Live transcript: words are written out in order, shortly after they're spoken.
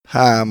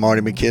Hi, I'm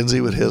Marty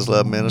McKenzie with His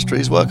Love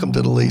Ministries. Welcome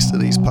to the Least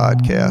of These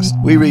podcasts.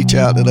 We reach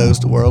out to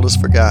those the world has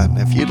forgotten.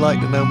 If you'd like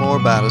to know more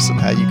about us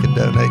and how you can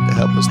donate to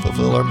help us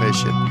fulfill our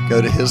mission,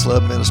 go to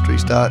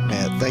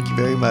hisloveministries.net. Thank you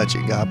very much,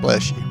 and God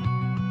bless you.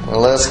 Well,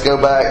 let's go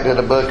back to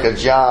the book of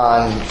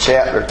John,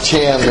 chapter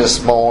 10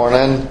 this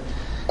morning.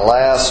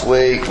 Last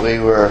week we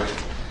were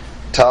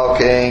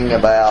talking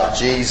about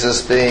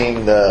Jesus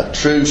being the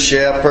true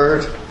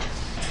shepherd,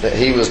 that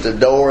He was the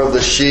door of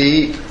the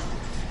sheep.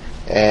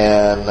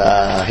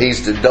 And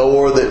He's the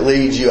door that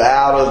leads you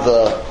out of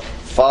the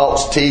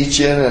false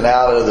teaching and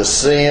out of the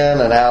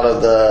sin and out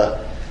of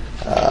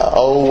the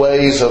old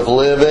ways of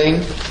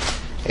living.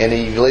 And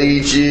He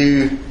leads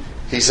you,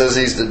 He says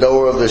He's the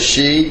door of the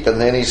sheep.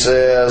 And then He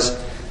says,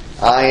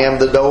 I am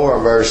the door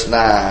in verse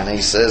 9.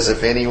 He says,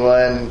 if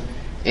anyone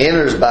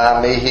enters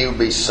by me, he will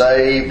be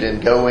saved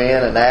and go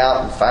in and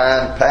out and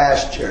find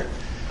pasture.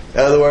 In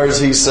other words,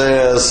 He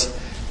says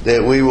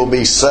that we will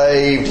be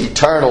saved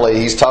eternally.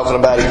 He's talking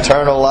about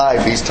eternal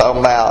life. He's talking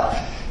about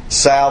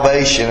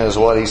salvation is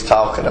what He's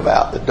talking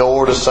about. The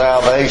door to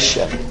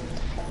salvation.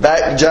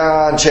 Back in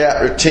John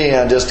chapter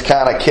 10, just to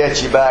kind of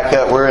catch you back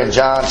up, we're in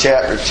John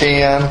chapter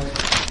 10.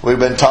 We've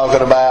been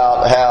talking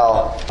about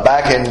how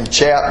back in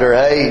chapter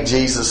 8,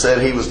 Jesus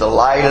said He was the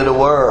light of the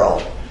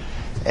world.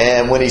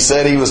 And when He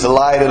said He was the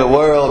light of the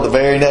world, the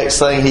very next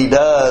thing He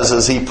does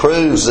is He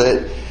proves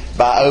it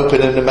by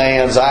opening the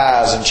man's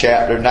eyes in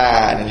chapter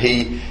 9. And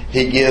He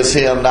gives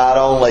him not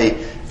only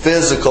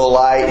physical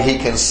light, he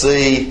can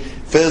see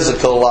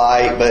physical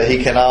light, but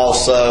he can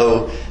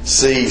also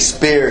see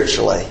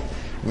spiritually.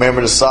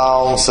 Remember the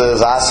song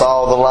says, I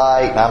saw the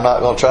light, and I'm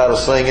not going to try to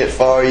sing it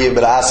for you,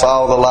 but I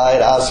saw the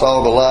light, I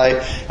saw the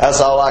light.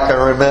 That's all I can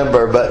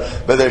remember.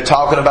 But they're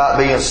talking about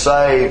being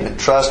saved and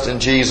trusting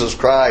Jesus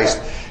Christ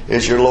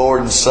as your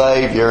Lord and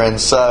Savior. And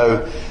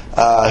so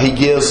He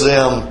gives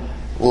them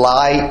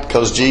light,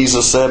 because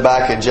Jesus said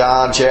back in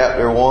John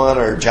chapter 1,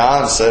 or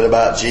John said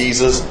about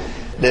Jesus,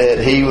 that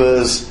He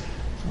was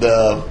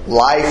the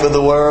life of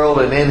the world,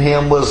 and in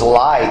Him was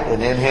light,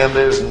 and in Him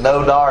there's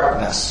no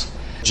darkness.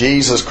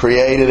 Jesus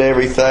created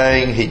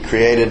everything. He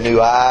created new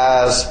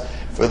eyes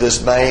for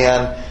this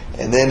man,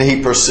 and then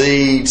they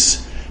proceed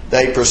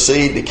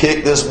to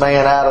kick this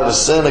man out of the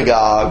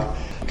synagogue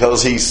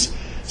because he's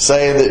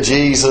saying that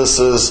Jesus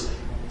is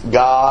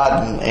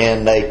God,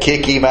 and they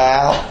kick him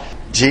out.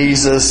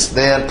 Jesus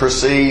then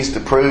proceeds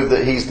to prove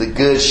that He's the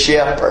good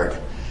shepherd.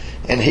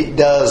 And He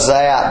does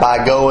that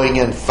by going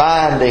and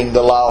finding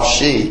the lost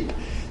sheep.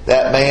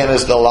 That man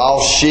is the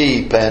lost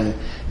sheep, and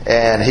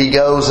He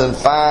goes and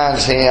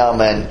finds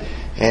him,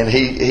 and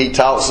he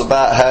talks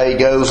about how He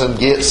goes and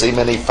gets him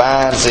and He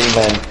finds him,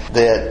 and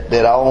that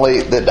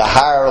the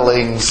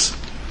hirelings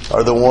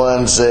are the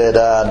ones that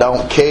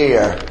don't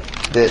care.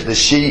 That the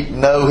sheep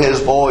know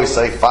His voice,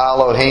 they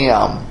follow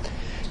Him.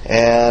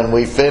 And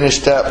we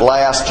finished up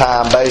last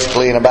time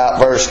basically in about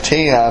verse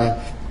 10,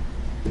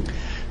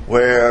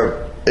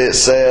 where it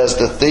says,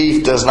 the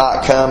thief does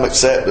not come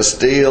except to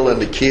steal and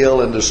to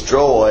kill and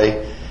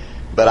destroy,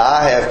 but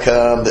I have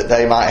come that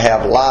they might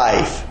have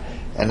life,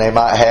 and they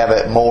might have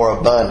it more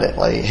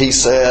abundantly. He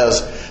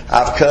says,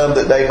 I've come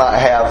that they might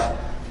have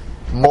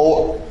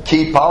more,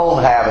 keep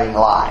on having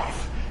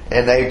life,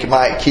 and they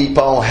might keep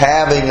on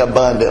having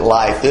abundant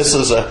life. This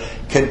is a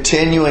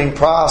continuing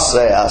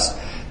process.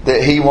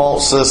 That He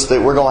wants us,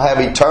 that we're going to have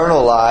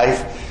eternal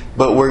life,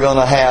 but we're going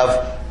to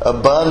have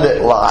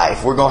abundant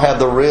life. We're going to have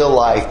the real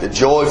life, the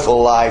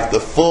joyful life, the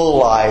full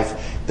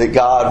life that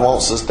God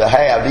wants us to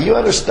have. Do you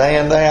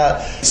understand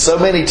that? So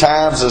many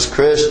times as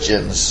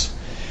Christians,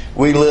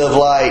 we live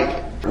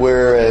like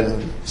we're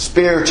in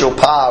spiritual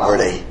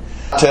poverty.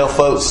 I tell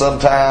folks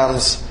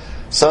sometimes,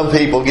 some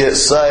people get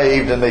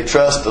saved and they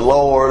trust the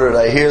Lord, or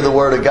they hear the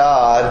Word of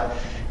God,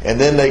 and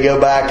then they go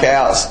back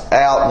out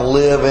and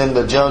live in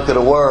the junk of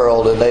the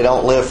world, and they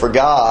don't live for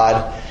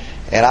God.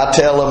 And I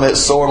tell them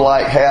it's sort of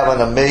like having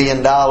 $1 million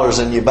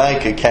in your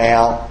bank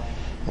account.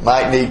 You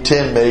might need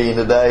 $10 million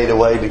today, the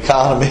way the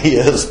economy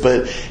is,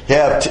 but you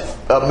have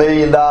 $1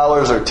 million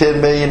or $10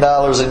 million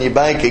in your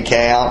bank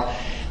account,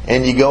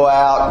 and you go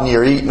out and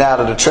you're eating out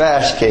of the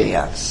trash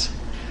cans.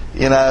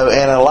 You know,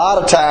 and a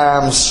lot of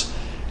times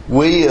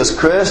we as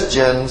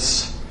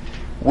Christians,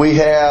 we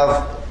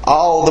have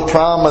all the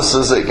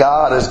promises that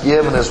God has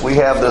given us. We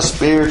have every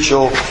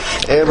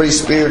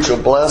spiritual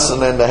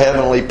blessing in the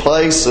heavenly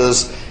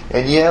places.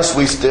 And yes,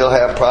 we still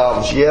have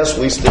problems. Yes,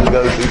 we still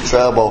go through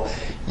trouble.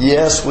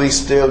 Yes, we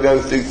still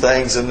go through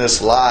things in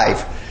this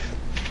life.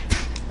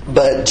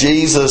 But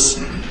Jesus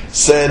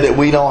said that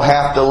we don't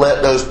have to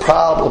let those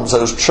problems,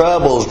 those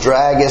troubles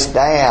drag us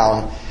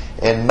down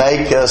and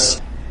make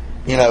us,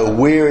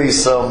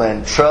 wearisome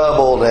and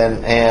troubled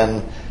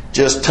and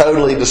just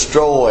totally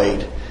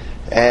destroyed.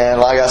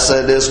 And like I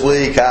said this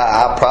week,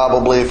 I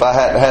probably, if I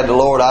hadn't had the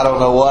Lord, I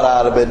don't know what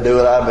I'd have been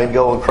doing. I'd have been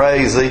going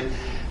crazy.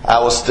 I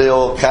was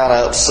still kind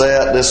of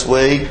upset this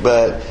week.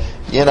 But,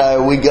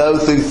 we go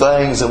through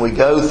things and we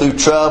go through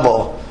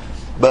trouble.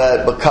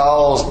 But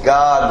because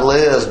God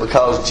lives,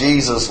 because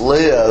Jesus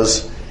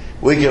lives,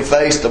 we can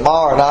face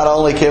tomorrow. Not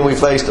only can we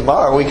face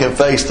tomorrow, we can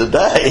face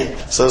today.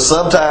 So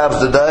sometimes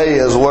today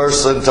is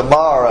worse than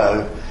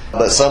tomorrow.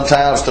 But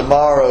sometimes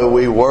tomorrow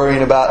we're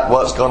worrying about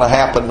what's going to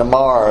happen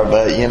tomorrow.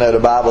 But the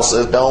Bible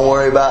says don't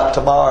worry about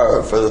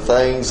tomorrow, for the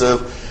things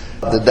of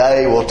the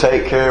day will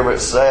take care of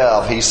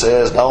itself. He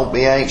says don't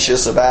be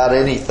anxious about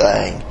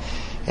anything.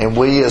 And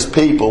we as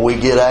people, we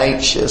get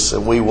anxious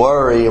and we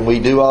worry and we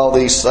do all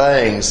these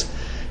things.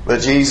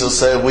 But Jesus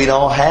said we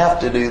don't have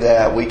to do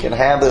that. We can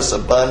have this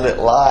abundant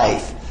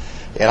life.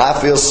 And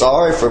I feel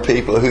sorry for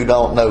people who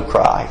don't know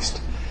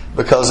Christ.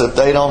 Because if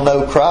they don't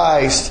know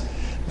Christ,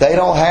 they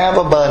don't have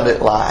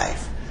abundant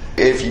life.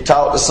 If you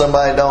talk to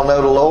somebody who don't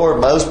know the Lord,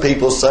 most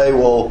people say,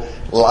 well,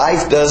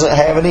 life doesn't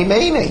have any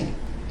meaning.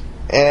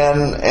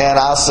 And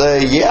I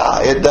say,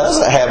 yeah, it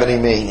doesn't have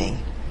any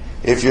meaning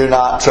if you're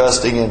not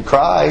trusting in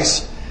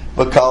Christ,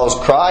 because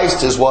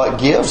Christ is what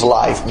gives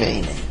life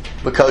meaning.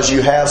 Because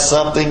you have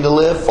something to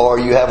live for.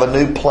 You have a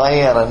new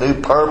plan, a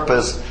new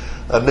purpose,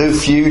 a new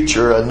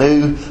future, a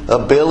new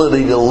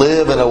ability to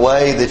live in a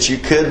way that you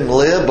couldn't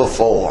live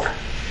before.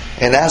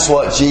 And that's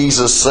what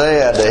Jesus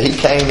said, that He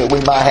came that we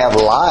might have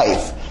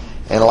life,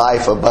 and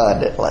life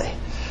abundantly.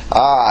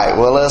 Alright,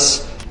 well,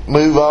 let's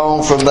move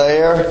on from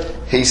there.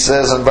 He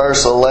says in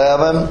verse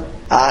 11,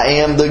 I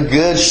am the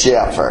good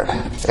shepherd,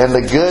 and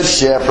the good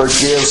shepherd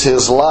gives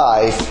his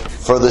life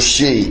for the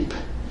sheep.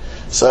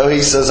 So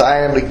he says,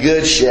 I am the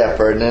good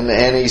shepherd.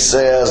 And he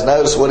says,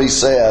 notice what he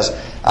says,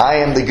 I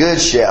am the good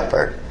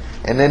shepherd.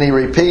 And then he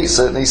repeats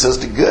it, and he says,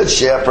 the good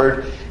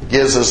shepherd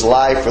gives his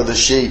life for the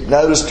sheep.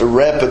 Notice the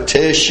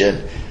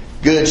repetition.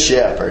 Good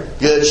shepherd,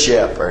 good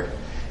shepherd.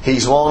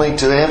 He's wanting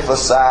to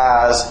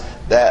emphasize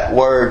that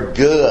word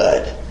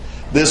good.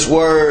 This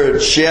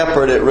word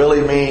shepherd, it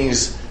really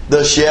means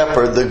the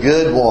shepherd, the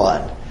good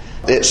one.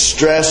 It's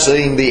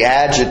stressing the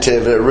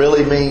adjective. It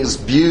really means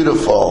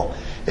beautiful.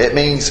 It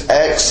means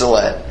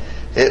excellent.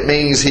 It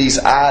means he's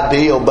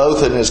ideal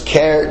both in his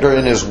character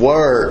and his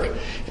work.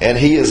 And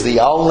he is the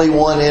only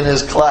one in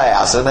his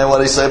class. And then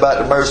what he say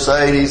about the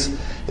Mercedes?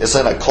 It's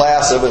in a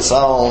class of its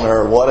own,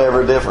 or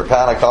whatever different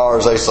kind of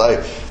cars they say.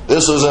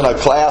 This is in a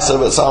class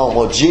of its own.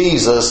 Well,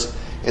 Jesus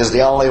is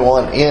the only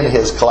one in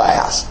his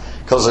class,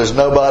 because there's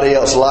nobody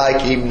else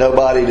like him,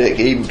 nobody that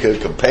even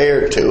could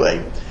compare to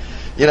him.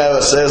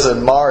 It says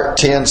in Mark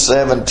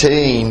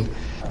 10:17,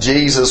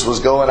 Jesus was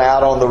going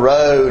out on the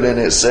road, and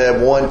it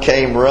said one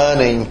came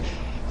running,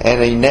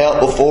 and he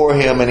knelt before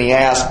him, and he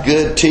asked,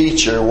 Good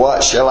teacher,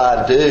 what shall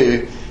I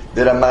do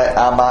that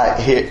I might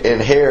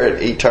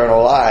inherit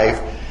eternal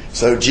life?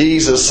 So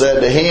Jesus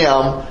said to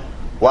him,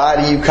 Why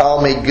do you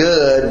call me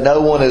good? No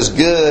one is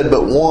good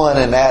but one,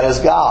 and that is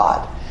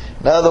God.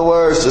 In other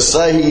words, to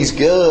say He's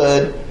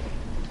good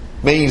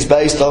means,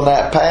 based on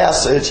that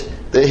passage,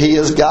 that He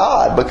is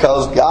God,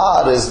 because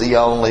God is the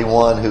only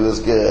one who is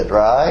good,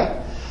 right?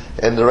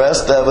 And the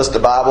rest of us, the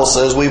Bible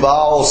says, we've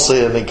all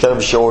sinned and come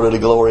short of the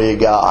glory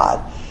of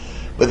God.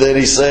 But then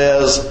he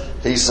says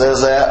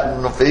that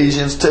in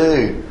Ephesians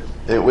 2,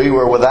 that we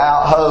were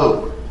without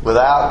hope,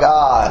 without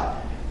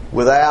God,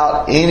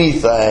 without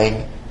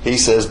anything. He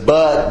says,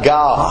 but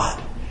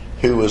God,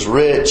 who was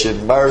rich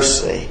in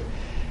mercy,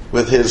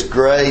 with His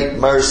great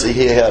mercy,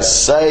 He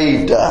has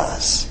saved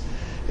us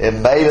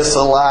and made us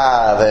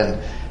alive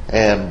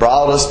and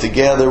brought us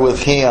together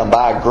with Him.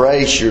 By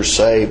grace you're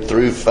saved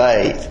through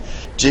faith.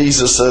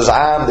 Jesus says,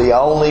 I'm the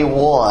only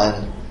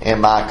one in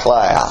my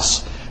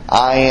class.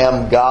 I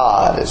am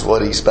God, is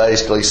what He's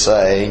basically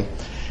saying.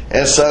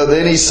 And so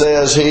then He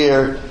says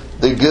here,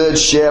 the good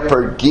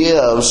shepherd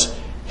gives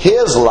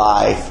his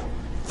life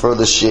for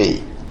the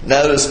sheep.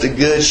 Notice the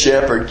good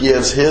shepherd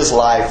gives his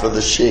life for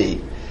the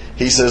sheep.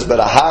 He says,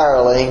 but a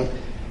hireling,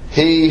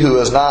 he who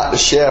is not the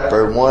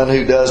shepherd, one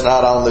who does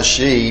not own the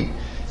sheep,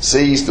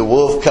 sees the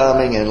wolf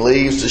coming and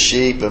leaves the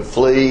sheep and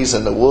flees,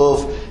 and the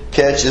wolf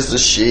catches the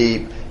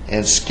sheep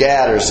and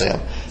scatters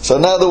them. So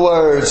in other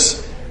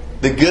words,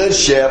 the good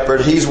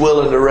shepherd, he's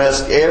willing to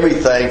risk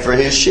everything for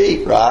his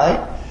sheep,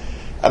 right?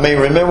 I mean,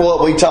 remember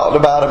what we talked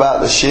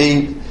about the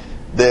sheep?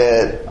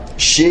 That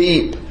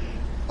sheep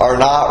are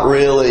not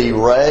really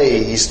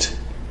raised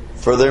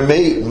for their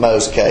meat in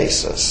most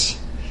cases.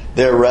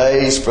 They're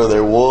raised for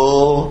their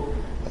wool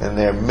and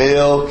their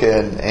milk,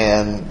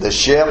 and the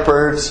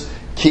shepherds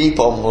keep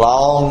them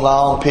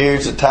long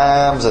periods of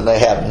times, and they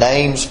have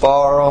names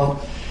for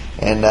them,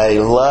 and they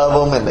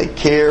love them and they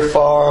care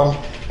for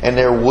them, and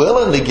they're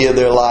willing to give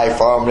their life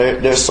for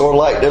them. They're sort of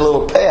like their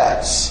little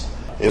pets.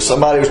 If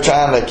somebody was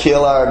trying to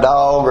kill our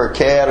dog or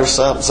cat or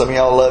something, some of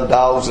y'all love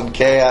dogs and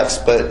cats,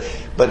 but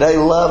they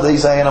love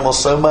these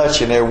animals so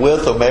much, and they're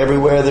with them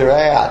everywhere they're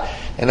at,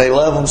 and they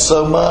love them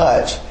so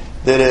much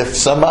that if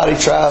somebody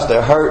tries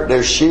to hurt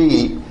their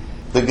sheep,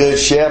 the good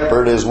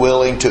shepherd is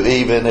willing to,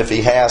 even if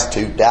he has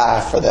to,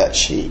 die for that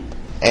sheep.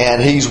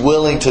 And He's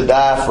willing to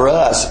die for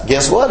us.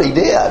 Guess what? He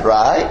did,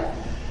 right?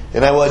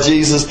 You know what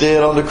Jesus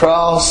did on the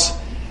cross?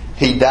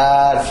 He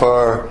died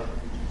for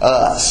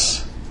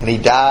us. And He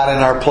died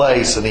in our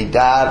place. And He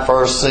died for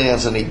our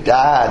sins. And He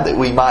died that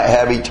we might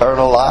have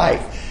eternal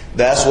life.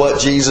 That's what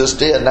Jesus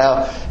did.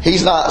 Now,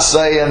 he's not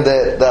saying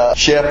that the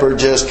shepherd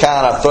just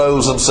kind of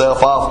throws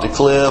himself off the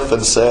cliff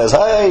and says,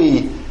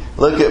 hey,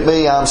 look at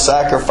me, I'm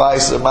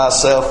sacrificing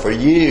myself for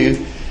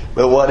you.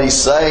 But what he's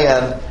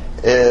saying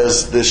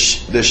is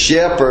the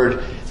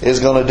shepherd is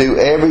going to do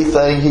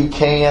everything he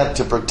can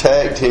to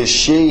protect his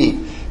sheep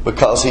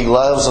because he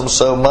loves them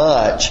so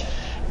much.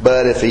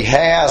 But if he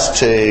has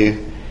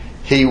to,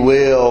 he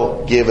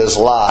will give his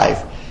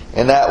life.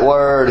 And that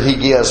word he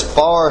gives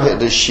for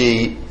the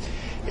sheep,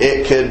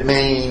 it could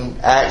mean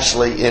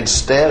actually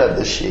instead of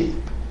the sheep.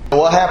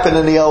 What happened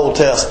in the Old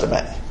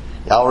Testament?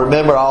 Y'all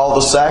remember all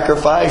the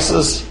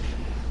sacrifices?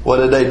 What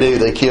did they do?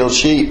 They killed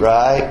sheep,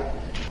 right?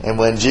 And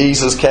when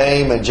Jesus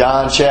came in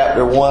John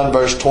chapter 1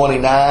 verse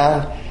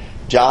 29,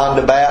 John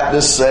the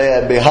Baptist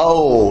said,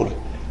 behold,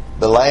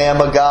 the Lamb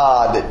of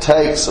God that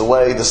takes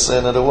away the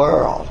sin of the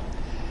world.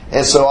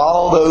 And so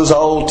all those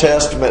Old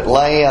Testament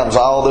lambs,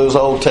 all those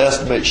Old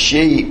Testament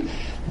sheep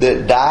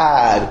that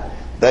died,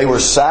 they were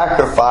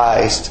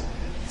sacrificed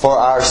for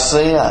our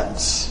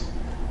sins.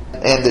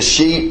 And the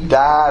sheep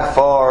died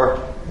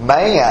for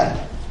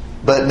man.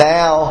 But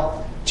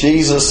now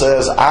Jesus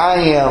says, I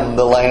am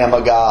the Lamb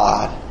of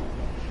God,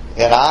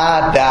 and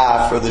I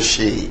die for the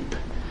sheep.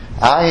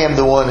 I am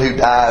the one who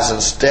dies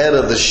instead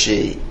of the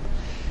sheep,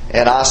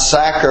 and I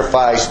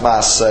sacrifice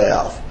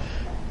myself.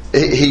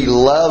 He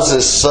loves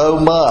us so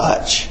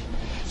much.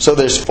 So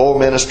there's 4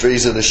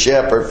 ministries of the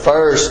shepherd.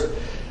 First,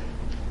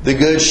 the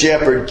good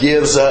shepherd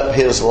gives up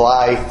his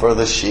life for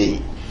the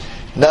sheep.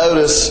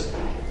 Notice,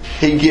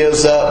 he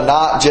gives up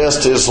not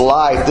just his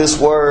life. This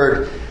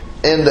word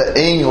in the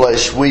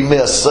English we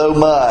miss so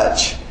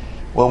much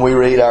when we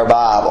read our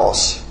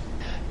Bibles.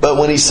 But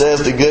when he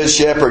says the good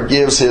shepherd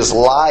gives his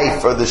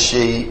life for the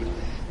sheep,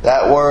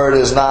 that word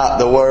is not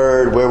the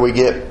word where we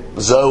get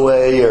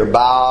zoe or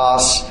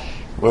bios,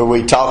 where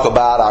we talk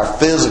about our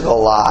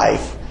physical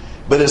life.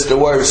 But it's the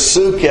word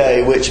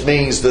suke, which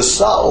means the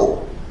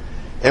soul.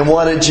 And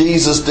what did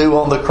Jesus do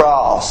on the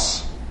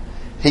cross?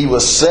 He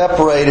was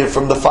separated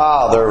from the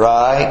Father,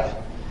 right?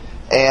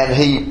 And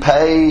He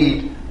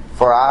paid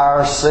for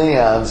our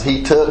sins.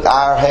 He took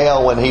our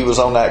hell when He was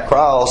on that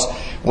cross.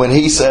 When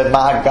He said,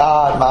 my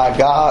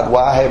God,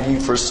 why have you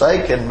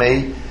forsaken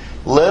me?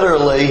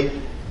 Literally,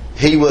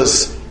 He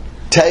was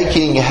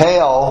taking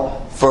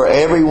hell for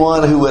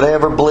everyone who would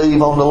ever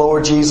believe on the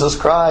Lord Jesus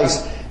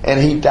Christ. And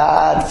He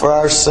died for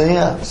our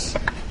sins.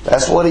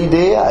 That's what He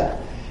did.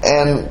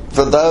 And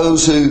for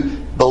those who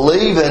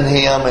believe in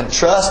Him and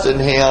trust in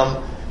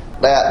Him,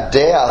 that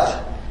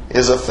death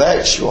is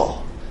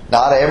effectual.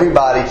 Not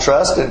everybody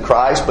trusts in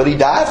Christ, but He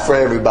died for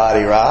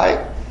everybody,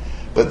 right?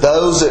 But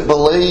those that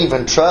believe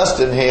and trust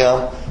in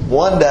Him,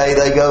 one day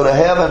they go to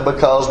heaven,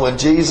 because when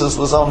Jesus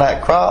was on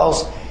that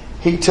cross,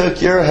 He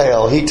took your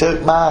hell. He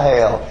took my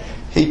hell.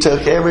 He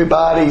took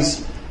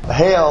everybody's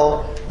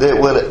hell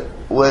that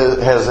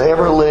has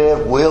ever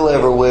lived, will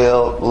ever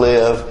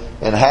live,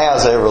 and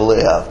has ever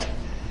lived.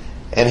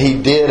 And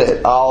He did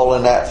it all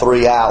in that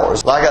 3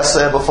 hours. Like I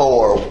said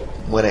before,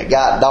 when it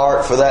got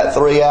dark for that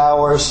 3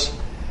 hours,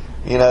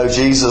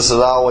 Jesus has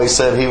always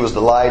said He was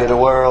the light of the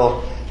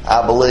world.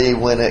 I believe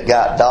when it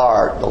got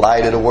dark, the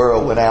light of the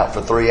world went out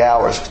for 3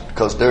 hours,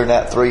 because during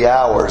that 3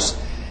 hours,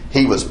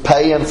 He was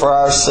paying for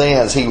our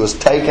sins. He was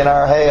taking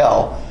our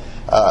hell.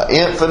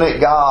 Infinite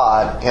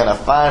God, in a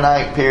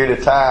finite period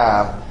of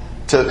time,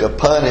 took a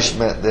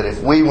punishment that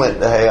if we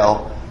went to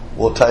hell,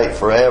 will take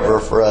forever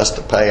for us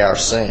to pay our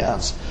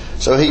sins.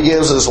 So He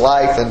gives His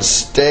life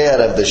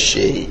instead of the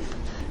sheep.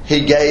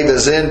 He gave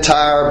His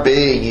entire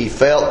being. He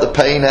felt the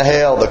pain of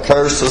hell, the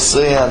curse of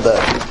sin, the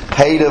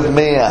hate of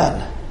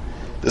men.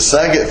 The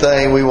second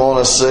thing we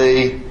want to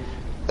see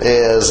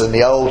is, in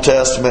the Old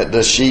Testament,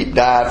 the sheep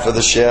died for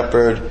the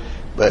shepherd,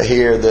 but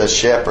here the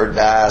shepherd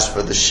dies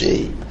for the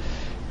sheep.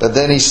 But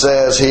then he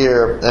says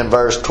here in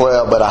verse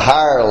 12, but a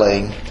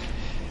hireling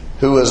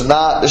who is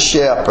not the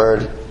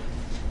shepherd,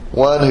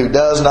 one who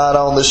does not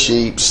own the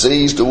sheep,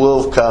 sees the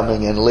wolf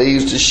coming and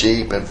leaves the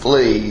sheep and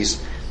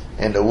flees,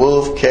 and the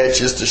wolf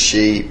catches the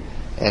sheep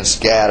and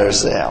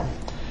scatters them.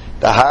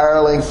 The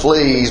hireling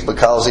flees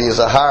because he is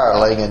a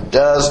hireling and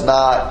does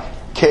not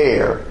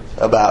care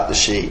about the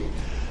sheep.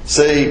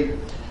 See,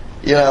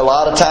 a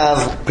lot of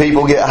times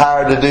people get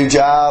hired to do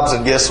jobs,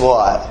 and guess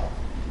what?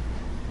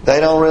 They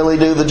don't really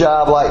do the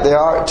job like they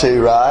ought to,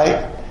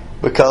 right?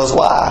 Because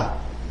why?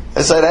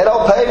 They say, they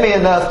don't pay me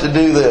enough to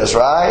do this,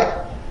 right?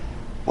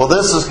 Well,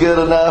 this is good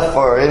enough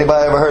for,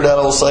 anybody ever heard that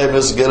old saying,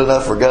 this is good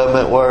enough for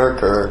government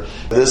work, or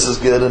this is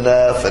good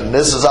enough, and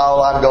this is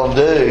all I'm going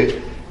to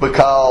do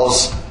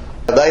because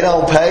they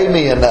don't pay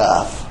me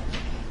enough.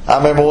 I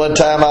remember one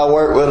time I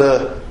worked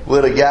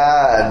with a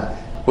guy,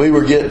 and we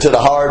were getting to the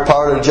hard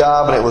part of the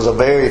job, and it was a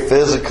very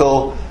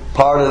physical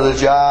part of the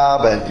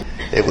job, and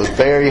it was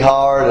very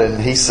hard, and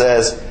he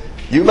says,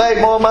 you make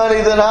more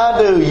money than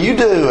I do, you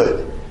do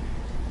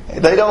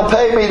it. They don't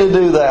pay me to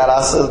do that.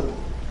 I said,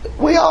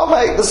 we all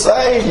make the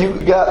same.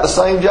 You got the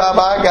same job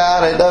I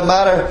got. It doesn't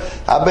matter.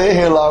 I've been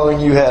here longer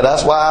than you have.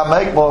 That's why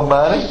I make more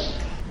money.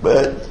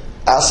 But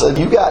I said,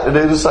 you got to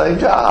do the same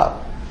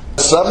job.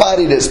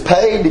 Somebody that's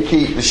paid to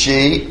keep the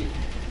sheep,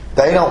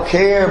 they don't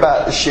care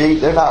about the sheep.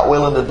 They're not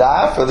willing to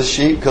die for the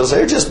sheep because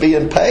they're just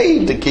being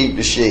paid to keep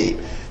the sheep.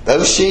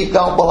 Those sheep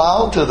don't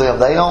belong to them.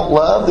 They don't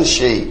love the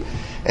sheep.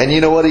 And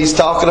you know what he's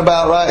talking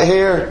about right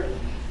here?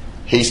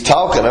 He's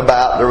talking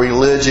about the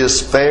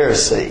religious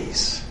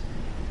Pharisees.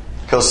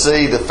 Because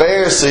see, the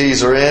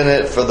Pharisees are in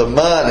it for the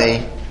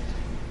money.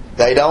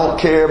 They don't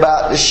care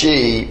about the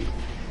sheep.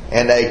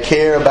 And they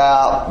care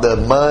about the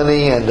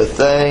money and the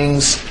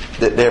things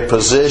that their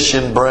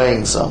position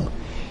brings them.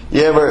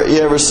 You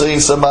ever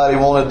seen somebody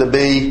wanted to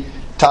be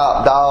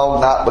top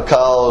dog, not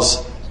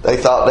because they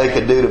thought they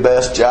could do the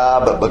best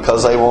job, but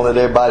because they wanted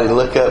everybody to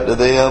look up to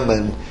them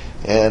and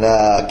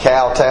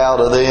kowtow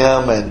to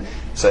them and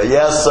say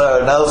yes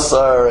sir, no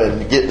sir,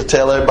 and get to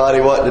tell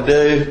everybody what to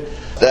do?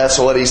 That's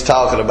what he's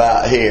talking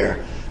about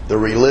here. The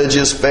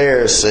religious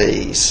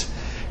Pharisees.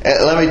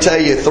 And let me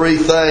tell you 3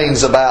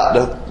 things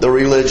about the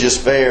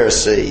religious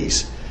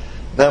Pharisees.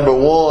 Number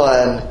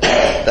 1,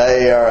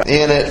 they are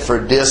in it for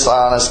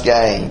dishonest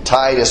gain.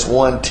 Titus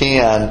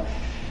 1:10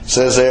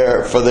 says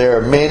for there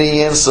are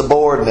many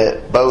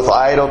insubordinate, both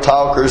idle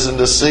talkers and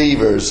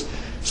deceivers,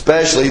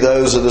 especially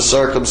those of the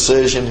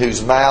circumcision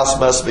whose mouths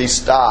must be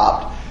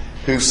stopped,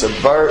 who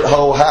subvert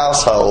whole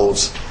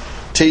households,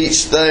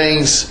 teaching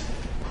things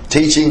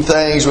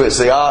which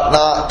they ought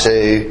not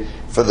to,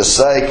 for the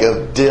sake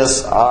of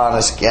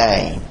dishonest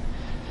gain.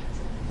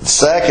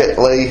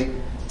 Secondly,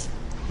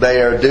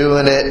 they are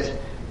doing it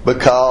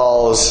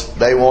because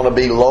they want to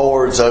be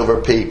lords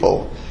over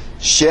people.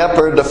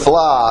 Shepherd the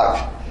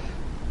flock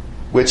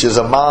which is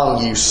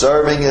among you,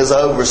 serving as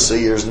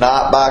overseers,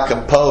 not by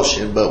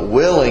compulsion, but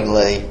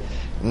willingly,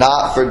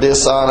 not for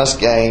dishonest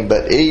gain,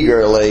 but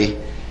eagerly,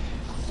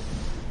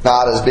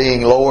 not as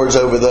being lords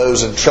over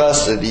those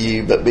entrusted to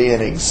you, but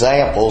being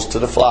examples to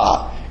the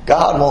flock.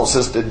 God wants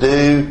us to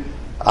do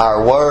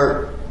our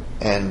work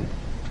and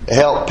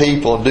help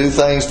people and do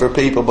things for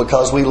people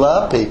because we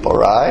love people,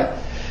 right?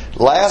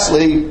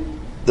 Lastly,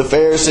 the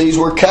Pharisees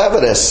were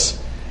covetous.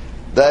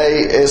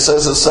 It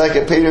says in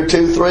 2 Peter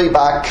 2:3,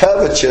 by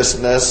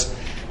covetousness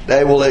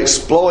they will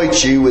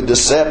exploit you with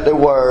deceptive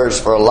words.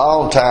 For a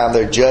long time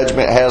their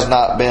judgment has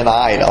not been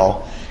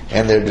idle,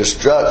 and their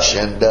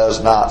destruction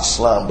does not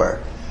slumber.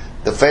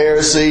 The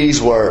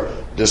Pharisees were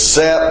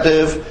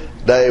deceptive.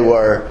 They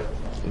were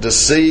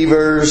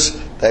deceivers.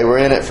 They were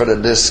in it for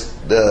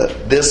the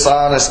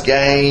dishonest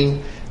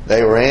gain.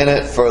 They were in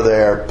it for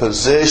their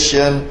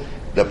position,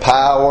 the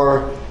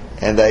power,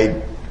 and they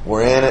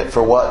were in it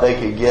for what they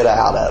could get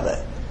out of it.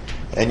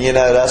 And you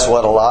know, that's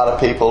what a lot of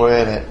people are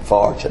in it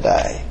for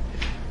today.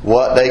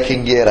 What they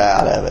can get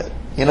out of it.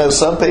 You know,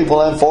 some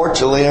people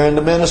unfortunately are in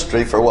the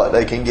ministry for what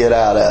they can get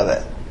out of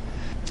it.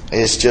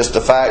 It's just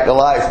a fact of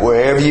life.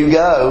 Wherever you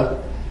go,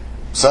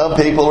 some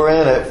people are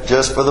in it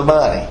just for the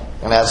money.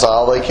 And that's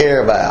all they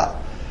care about.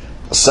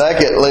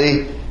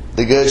 Secondly,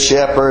 the good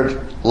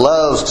shepherd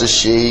loves the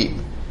sheep,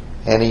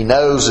 and he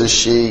knows his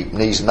sheep,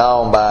 and he's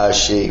known by his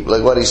sheep.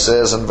 Look what he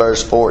says in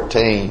verse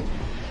 14.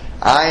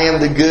 I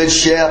am the good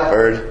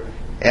shepherd,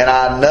 and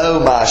I know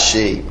my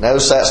sheep.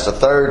 Notice that's the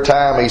third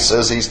time he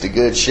says he's the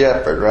good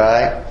shepherd,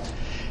 right?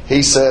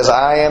 He says,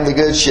 I am the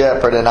good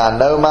shepherd, and I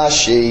know my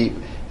sheep,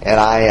 and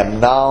I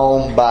am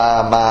known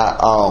by my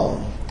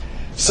own.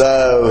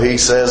 So he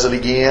says it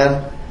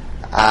again.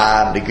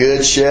 I'm the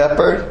good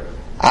shepherd.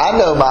 I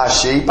know my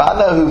sheep. I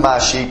know who my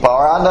sheep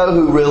are. I know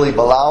who really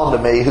belong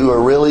to me, who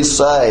are really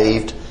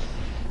saved.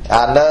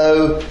 I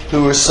know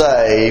who are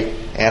saved,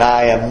 and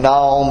I am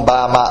known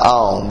by my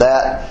own.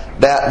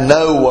 That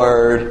know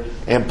word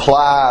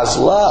implies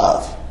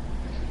love.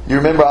 You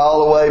remember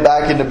all the way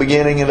back in the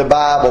beginning of the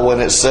Bible when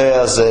it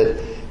says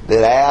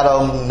that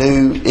Adam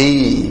knew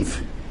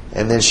Eve,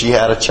 and then she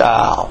had a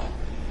child.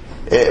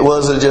 It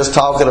wasn't just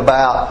talking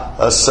about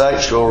a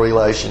sexual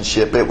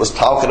relationship. It was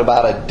talking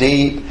about a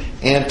deep,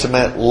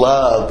 intimate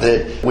love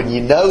that when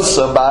you know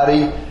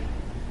somebody,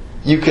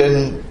 you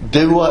can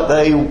do what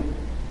they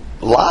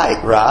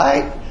like,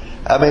 right?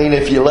 I mean,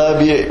 if you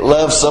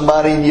love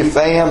somebody in your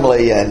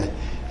family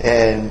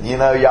and you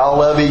know y'all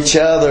love each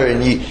other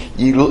and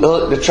you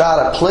look to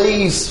try to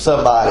please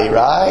somebody,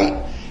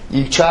 right?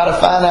 You try to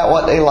find out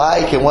what they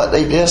like and what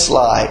they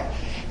dislike.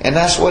 And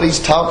that's what he's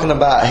talking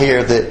about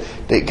here,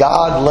 that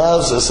God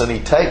loves us and He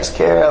takes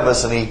care of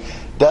us and He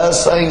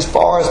does things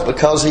for us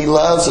because He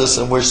loves us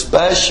and we're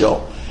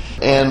special.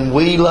 And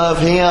we love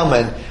Him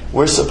and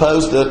we're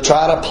supposed to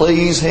try to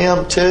please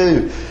Him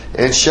too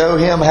and show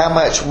Him how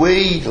much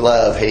we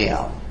love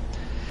Him.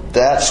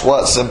 That's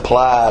what's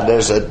implied.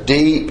 There's a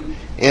deep,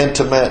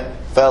 intimate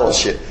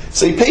fellowship.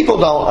 See, people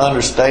don't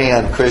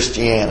understand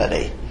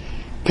Christianity.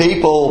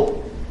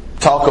 People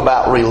talk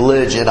about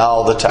religion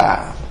all the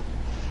time.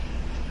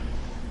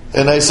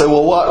 And they say,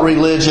 well, what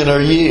religion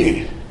are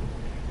you?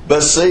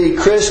 But see,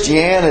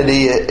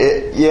 Christianity,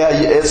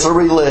 it's a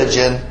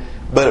religion,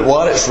 but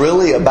what it's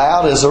really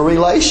about is a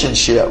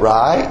relationship,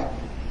 right?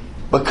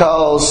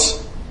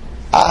 Because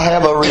I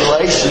have a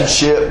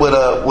relationship with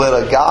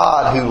a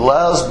God who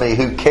loves me,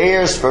 who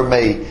cares for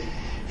me.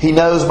 He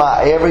knows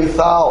my every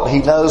thought. He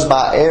knows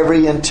my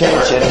every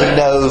intention. He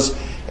knows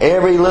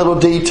every little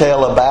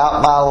detail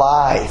about my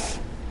life.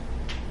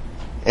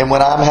 And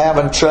when I'm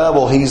having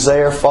trouble, He's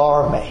there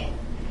for me.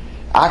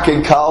 I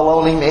can call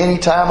on Him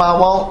anytime I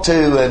want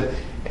to,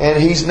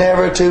 and He's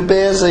never too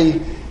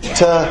busy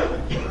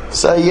to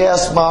say,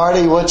 yes,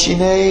 Marty, what you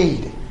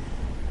need.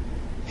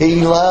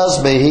 He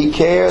loves me. He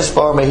cares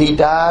for me. He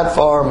died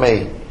for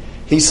me.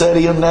 He said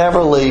He'll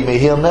never leave me.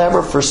 He'll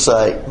never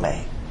forsake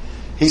me.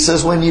 He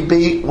says, when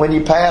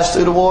you pass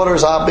through the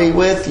waters, I'll be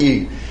with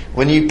you.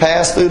 When you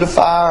pass through the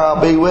fire,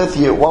 I'll be with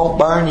you. It won't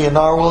burn you,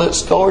 nor will it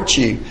scorch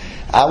you.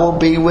 I will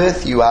be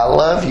with you. I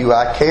love you.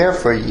 I care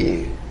for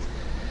you.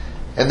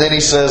 And then He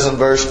says in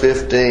verse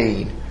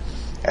 15,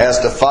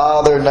 as the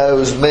Father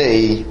knows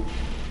me,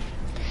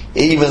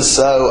 even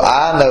so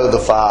I know the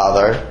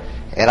Father,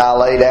 and I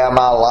lay down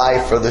my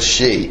life for the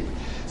sheep.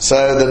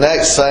 So the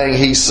next thing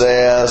He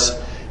says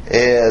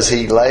is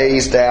He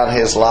lays down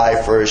His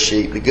life for His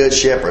sheep. The Good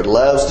Shepherd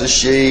loves the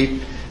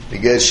sheep. The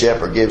Good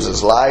Shepherd gives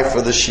His life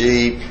for the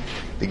sheep.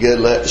 The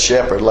Good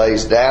Shepherd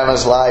lays down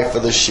His life for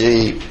the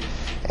sheep.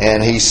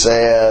 And He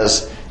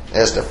says,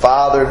 as the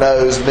Father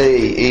knows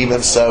me,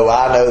 even so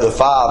I know the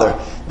Father.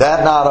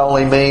 That not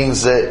only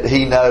means that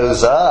He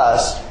knows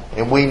us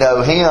and we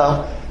know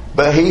Him,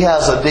 but He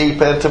has a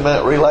deep,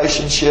 intimate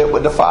relationship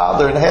with the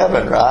Father in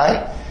heaven,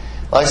 right?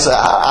 Like I said,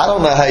 I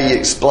don't know how you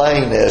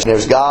explain this.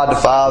 There's God the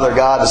Father,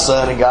 God the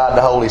Son, and God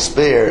the Holy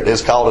Spirit.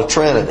 It's called a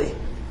Trinity.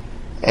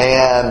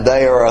 And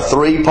they are a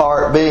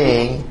three-part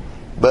being,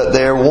 but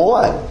they're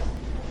one.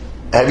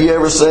 Have you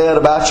ever said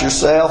about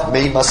yourself,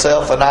 me,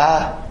 myself, and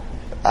I?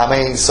 I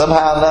mean,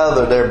 somehow or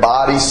another, they're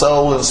body,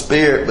 soul, and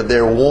spirit, but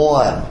they're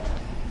one.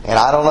 And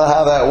I don't know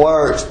how that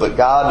works, but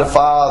God the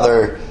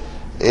Father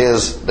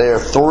they're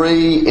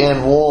three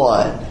in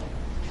one.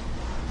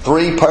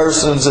 Three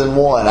persons in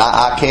one.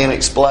 I can't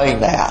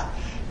explain that.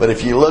 But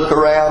if you look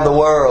around the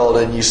world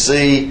and you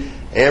see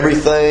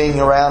everything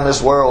around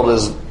this world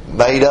is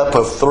made up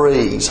of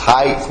threes: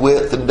 height,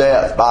 width, and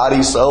depth,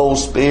 body, soul,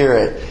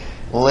 spirit,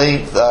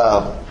 length,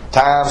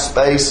 time,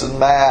 space, and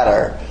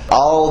matter.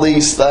 All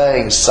these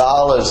things,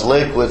 solids,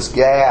 liquids,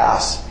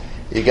 gas.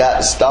 You got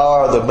the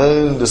star, the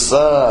moon, the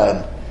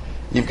sun.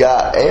 You've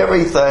got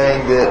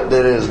everything that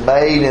is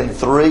made in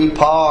three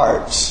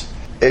parts.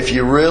 If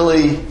you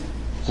really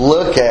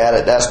look at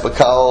it, that's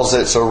because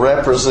it's a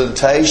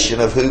representation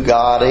of who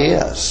God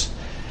is.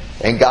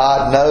 And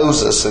God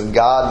knows us, and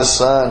God the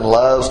Son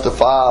loves the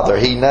Father.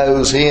 He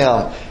knows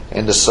Him,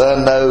 and the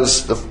Son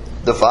knows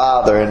the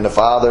Father, and the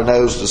Father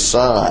knows the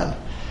Son.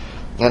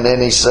 And then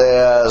He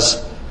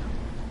says,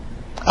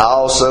 I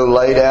also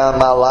lay down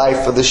my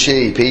life for the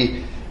sheep.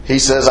 He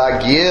says,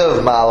 I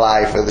give my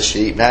life for the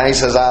sheep. Now He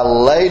says, I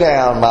lay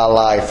down my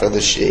life for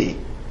the sheep.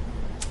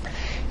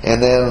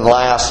 And then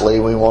lastly,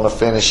 we want to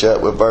finish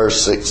up with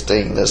verse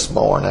 16 this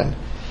morning.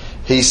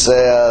 He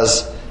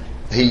says,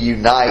 He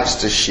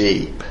unites the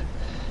sheep.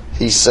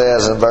 He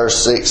says in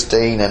verse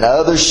 16, and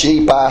other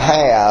sheep I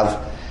have,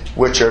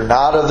 which are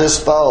not of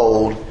this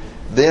fold,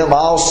 them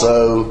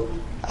also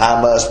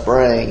I must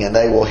bring, and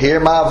they will hear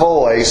my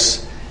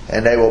voice,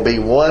 and they will be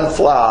one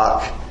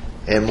flock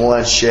and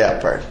one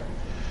shepherd.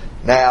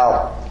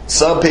 Now,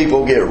 some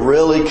people get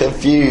really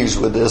confused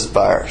with this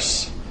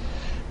verse.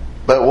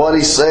 But what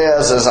he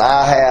says is,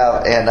 I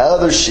have, and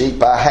other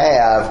sheep I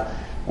have,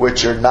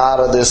 which are not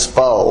of this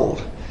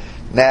fold.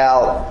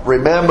 Now,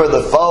 remember,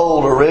 the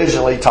fold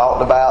originally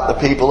talked about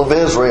the people of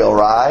Israel,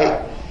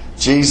 right?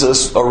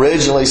 Jesus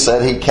originally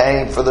said He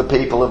came for the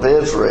people of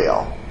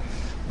Israel.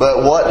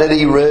 But what did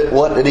he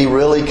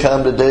really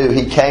come to do?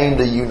 He came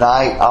to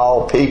unite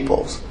all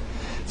peoples.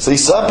 See,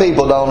 some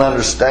people don't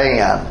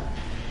understand.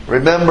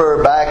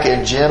 Remember back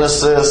in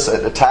Genesis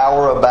at the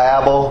Tower of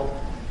Babel,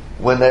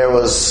 when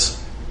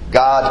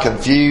God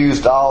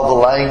confused all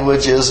the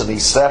languages and He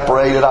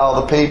separated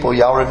all the people.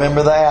 Y'all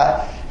remember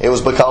that? It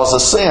was because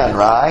of sin,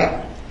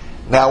 right?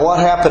 Now, what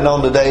happened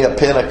on the day of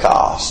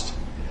Pentecost?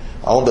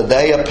 On the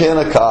day of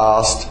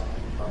Pentecost,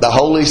 the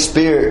Holy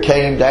Spirit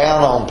came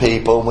down on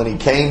people. When He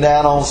came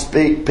down on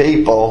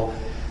people,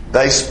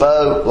 they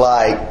spoke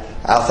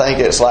I think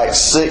it's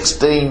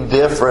 16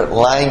 different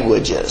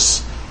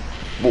languages.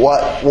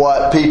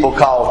 What people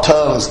call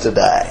tongues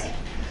today.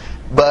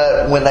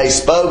 But when they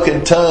spoke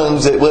in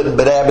tongues, it wouldn't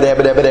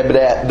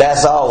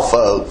that's all,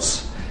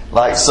 folks,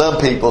 like some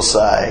people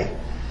say.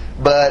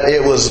 But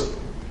it was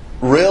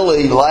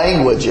really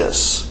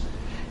languages.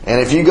 And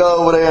if you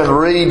go over there and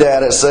read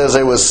that, it says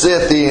it was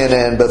Scythian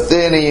and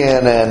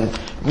Bithynian and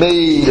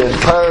Mede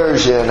and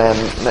Persian, and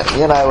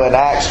in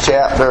Acts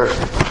chapter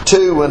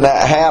 2 when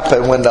that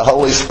happened, when the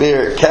Holy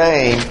Spirit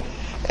came.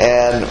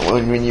 And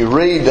when you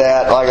read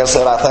that, like I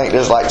said, I think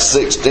there's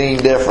 16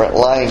 different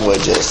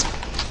languages.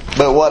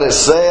 But what it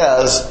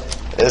says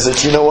is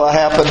that, you know what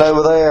happened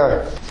over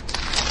there?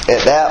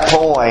 At that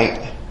point,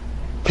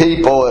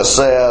 people, it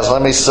says,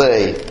 let me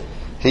see.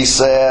 He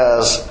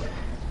says,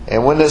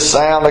 and when this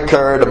sound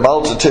occurred, the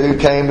multitude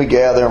came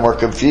together and were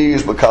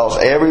confused, because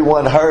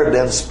everyone heard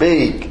them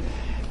speak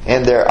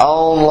in their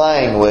own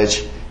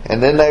language.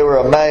 And then they were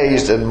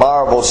amazed and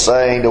marveled,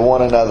 saying to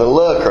one another,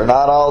 Look, are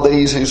not all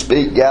these who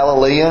speak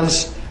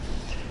Galileans?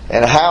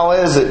 And how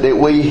is it that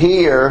we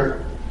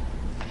hear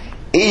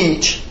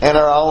each in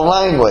our own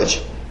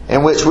language,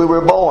 in which we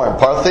were born,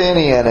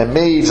 Parthian and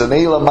Medes and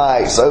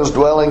Elamites, those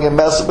dwelling in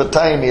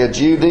Mesopotamia,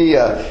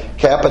 Judea,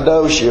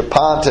 Cappadocia,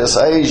 Pontus,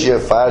 Asia,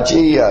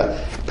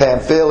 Phrygia,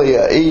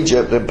 Pamphylia,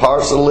 Egypt, and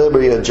parts of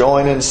Libya,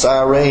 joining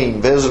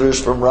Cyrene,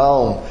 visitors from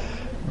Rome,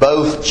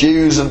 both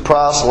Jews and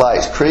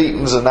proselytes,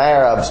 Cretans and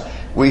Arabs.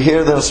 We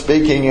hear them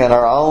speaking in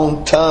our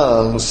own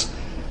tongues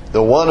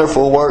the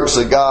wonderful works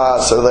of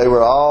God. So they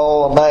were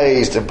all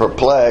amazed and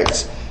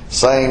perplexed,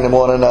 saying to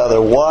one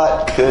another,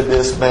 What could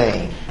this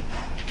mean?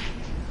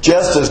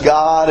 Just as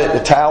God at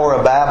the Tower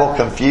of Babel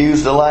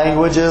confused the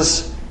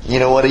languages, you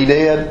know what He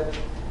did?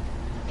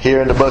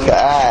 Here in the book of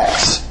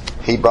Acts,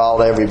 He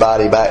brought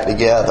everybody back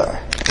together.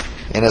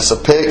 And it's a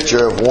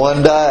picture of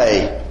one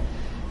day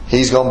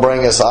He's going to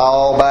bring us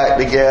all back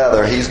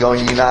together. He's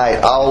going to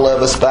unite all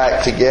of us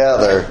back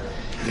together.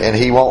 And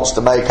He wants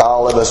to make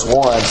all of us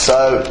one.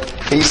 So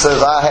He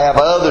says, I have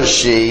other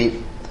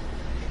sheep,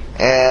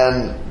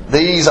 and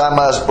these I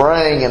must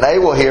bring, and they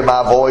will hear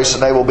my voice,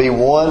 and they will be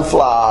one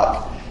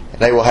flock, and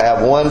they will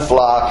have one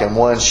flock and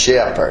one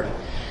shepherd.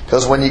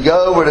 Because when you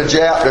go over to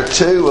chapter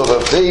 2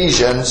 of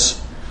Ephesians,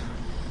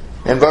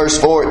 in verse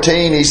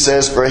 14, he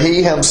says, For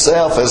He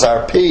Himself is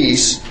our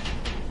peace,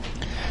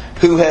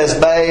 who has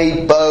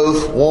made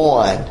both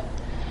one,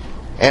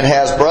 and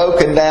has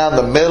broken down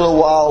the middle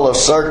wall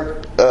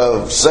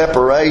of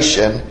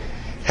separation,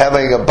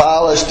 having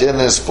abolished in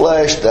His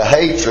flesh the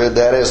hatred,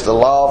 that is the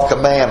law of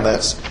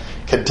commandments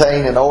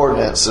contained in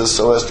ordinances,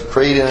 so as to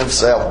create in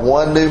Himself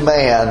one new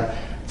man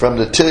from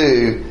the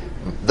two,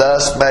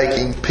 thus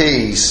making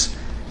peace,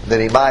 that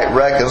He might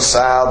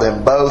reconcile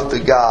them both to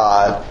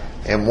God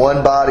in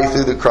one body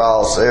through the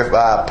cross,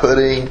 thereby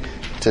putting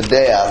to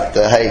death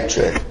the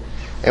hatred.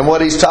 And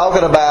what he's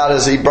talking about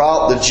is He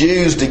brought the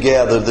Jews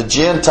together, the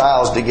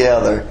Gentiles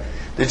together.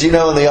 Did you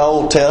know in the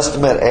Old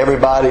Testament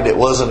everybody that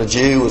wasn't a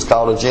Jew was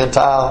called a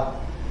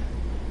Gentile?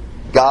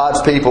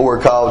 God's people were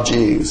called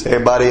Jews.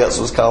 Everybody else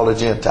was called a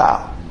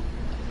Gentile.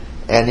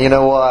 And you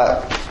know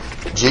what?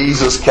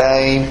 Jesus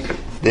came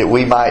that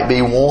we might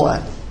be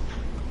one.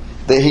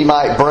 That He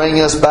might bring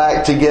us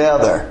back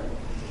together.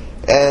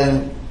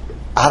 And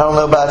I don't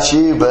know about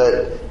you,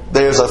 but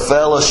there's a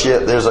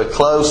fellowship, there's a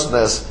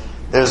closeness,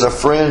 there's a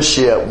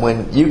friendship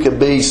when you can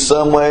be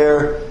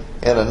somewhere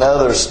in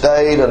another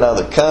state,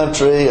 another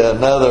country,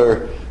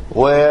 another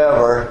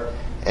wherever,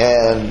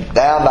 and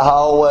down the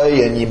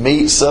hallway, and you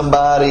meet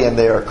somebody and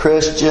they're a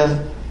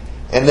Christian,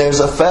 and there's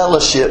a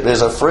fellowship,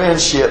 there's a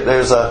friendship,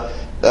 there's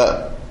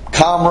a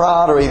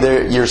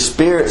camaraderie. Your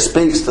spirit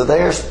speaks to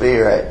their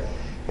spirit,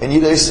 and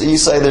you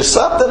say, there's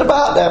something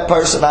about that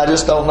person, I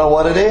just don't know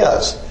what it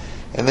is.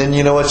 And then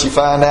you know what you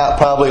find out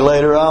probably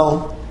later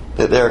on?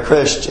 That they're a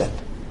Christian.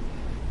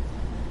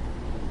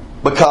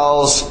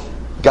 Because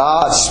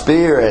God's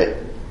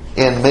Spirit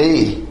in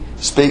me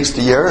speaks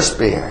to your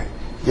spirit.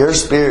 Your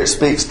spirit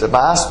speaks to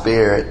my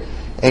spirit.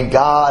 And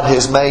God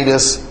has made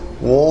us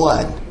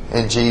one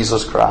in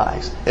Jesus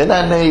Christ. Isn't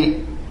that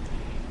neat?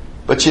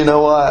 But you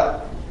know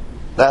what?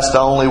 That's the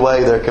only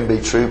way there can be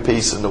true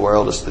peace in the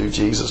world is through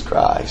Jesus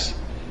Christ.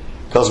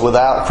 Because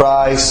without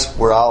Christ,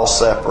 we're all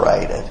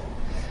separated.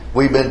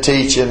 We've been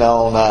teaching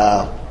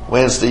on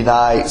Wednesday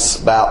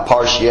nights about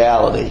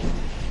partiality.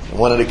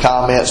 One of the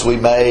comments we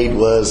made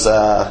was,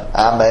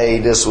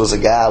 this was a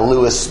guy,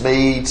 Lewis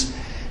Smedes.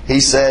 He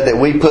said that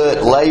we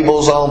put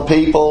labels on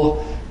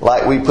people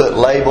like we put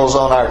labels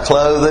on our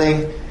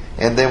clothing,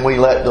 and then we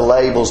let the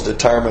labels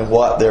determine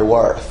what they're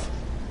worth.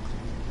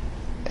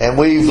 And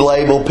we've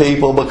labeled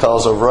people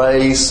because of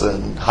race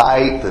and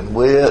height and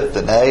width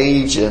and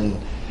age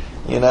and,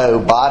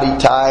 body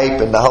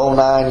type and the whole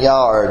 9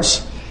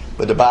 yards.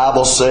 But the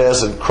Bible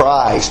says in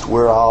Christ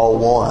we're all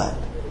one.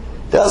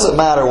 Doesn't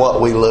matter what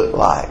we look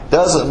like.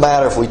 Doesn't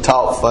matter if we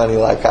talk funny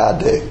like I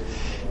do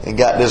and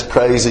got this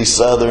crazy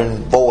southern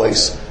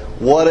voice.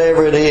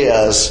 Whatever it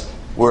is,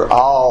 we're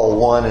all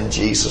one in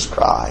Jesus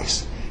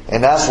Christ.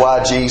 And that's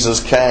why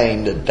Jesus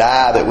came, to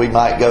die that we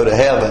might go to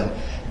heaven,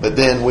 but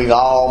then we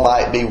all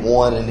might be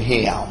one in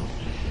Him.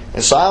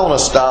 And so I want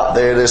to stop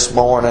there this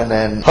morning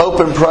and hope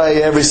and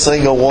pray every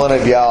single one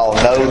of y'all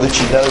know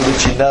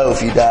that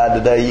if you died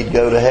today you'd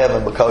go to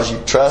heaven because you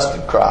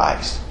trusted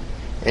Christ.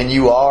 And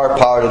you are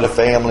part of the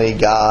family of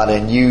God,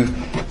 and you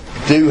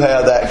do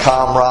have that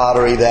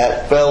camaraderie,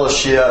 that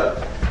fellowship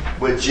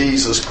with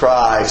Jesus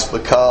Christ,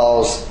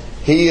 because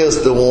He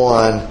is the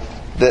one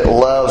that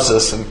loves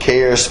us and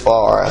cares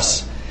for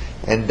us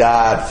and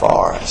died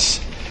for us.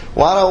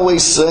 Why don't we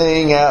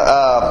sing?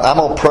 I'm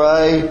going to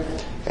pray,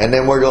 and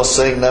then we're going to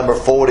sing number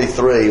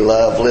 43,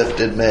 Love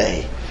Lifted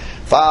Me.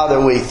 Father,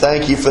 we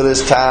thank You for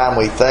this time.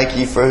 We thank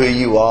You for who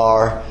You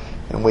are.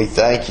 And we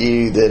thank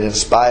You that in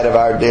spite of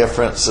our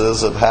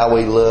differences of how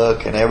we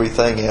look and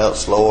everything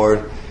else,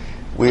 Lord,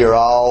 we are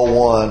all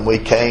one. We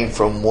came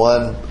from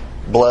one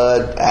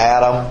blood,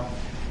 Adam,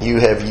 You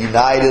have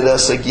united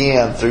us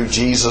again through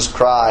Jesus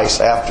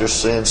Christ after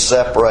sin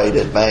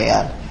separated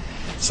man.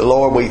 So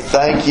Lord, we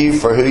thank you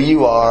for who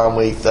you are, and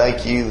we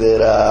thank you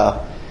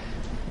that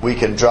we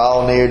can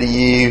draw near to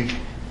you,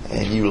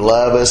 and you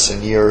love us,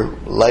 and you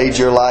laid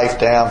your life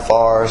down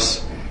for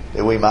us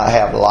that we might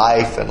have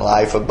life and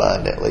life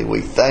abundantly.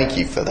 We thank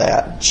you for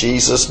that. In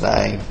Jesus'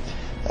 name,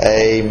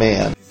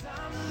 amen.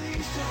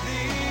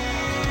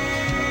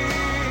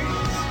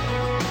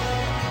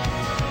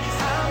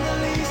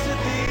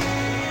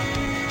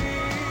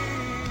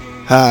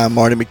 Hi, I'm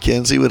Marty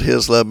McKenzie with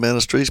His Love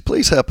Ministries.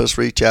 Please help us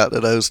reach out to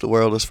those the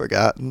world has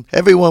forgotten.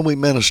 Everyone we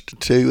minister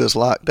to is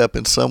locked up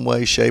in some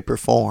way, shape, or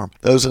form.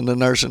 Those in the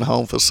nursing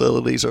home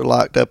facilities are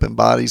locked up in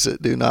bodies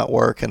that do not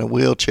work, in a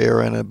wheelchair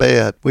and a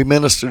bed. We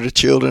minister to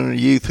children and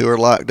youth who are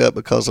locked up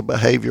because of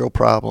behavioral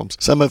problems.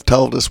 Some have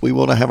told us we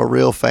want to have a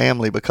real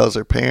family because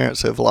their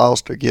parents have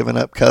lost or given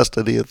up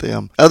custody of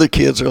them. Other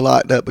kids are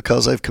locked up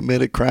because they've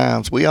committed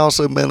crimes. We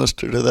also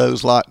minister to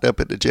those locked up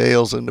at the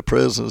jails and the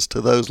prisons,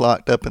 to those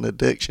locked up in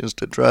addictions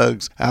to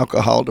drugs,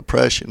 alcohol,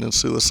 depression, and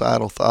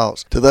suicidal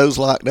thoughts, to those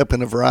locked up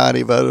in a variety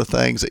of other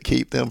things that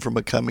keep them from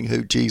becoming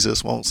who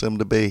Jesus wants them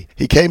to be.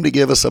 He came to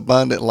give us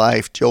abundant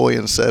life, joy,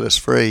 and set us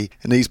free,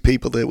 and these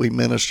people that we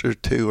minister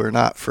to are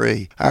not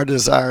free. Our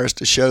desire is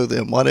to show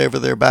them, whatever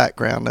their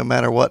background, no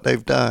matter what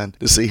they've done,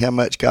 to see how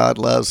much God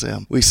loves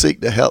them. We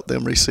seek to help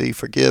them receive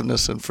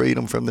forgiveness and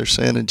freedom from their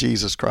sin in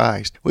Jesus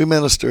Christ. We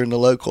minister in the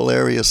local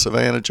area,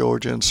 Savannah,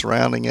 Georgia, and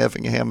surrounding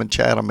Effingham and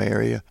Chatham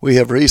area. We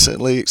have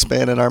recently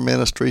expanded our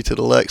ministry to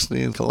the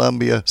Lexington,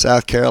 Columbia,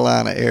 South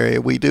Carolina area.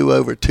 We do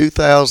over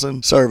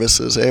 2,000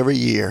 services every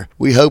year.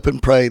 We hope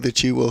and pray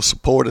that you will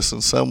support us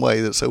in some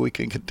way so we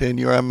can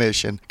continue our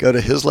mission. Go to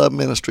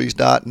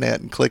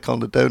hisloveministries.net and click on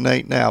the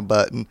Donate Now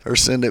button, or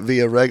send it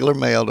via regular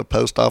mail to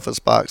Post Office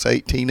Box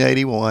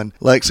 1881,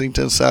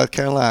 Lexington, South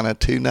Carolina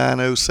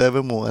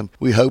 29071.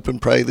 We hope and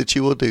pray that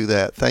you will do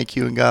that. Thank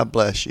you, and God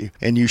bless you.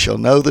 And you shall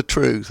know the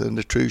truth, and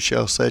the truth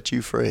shall set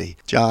you free.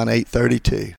 John 8:32.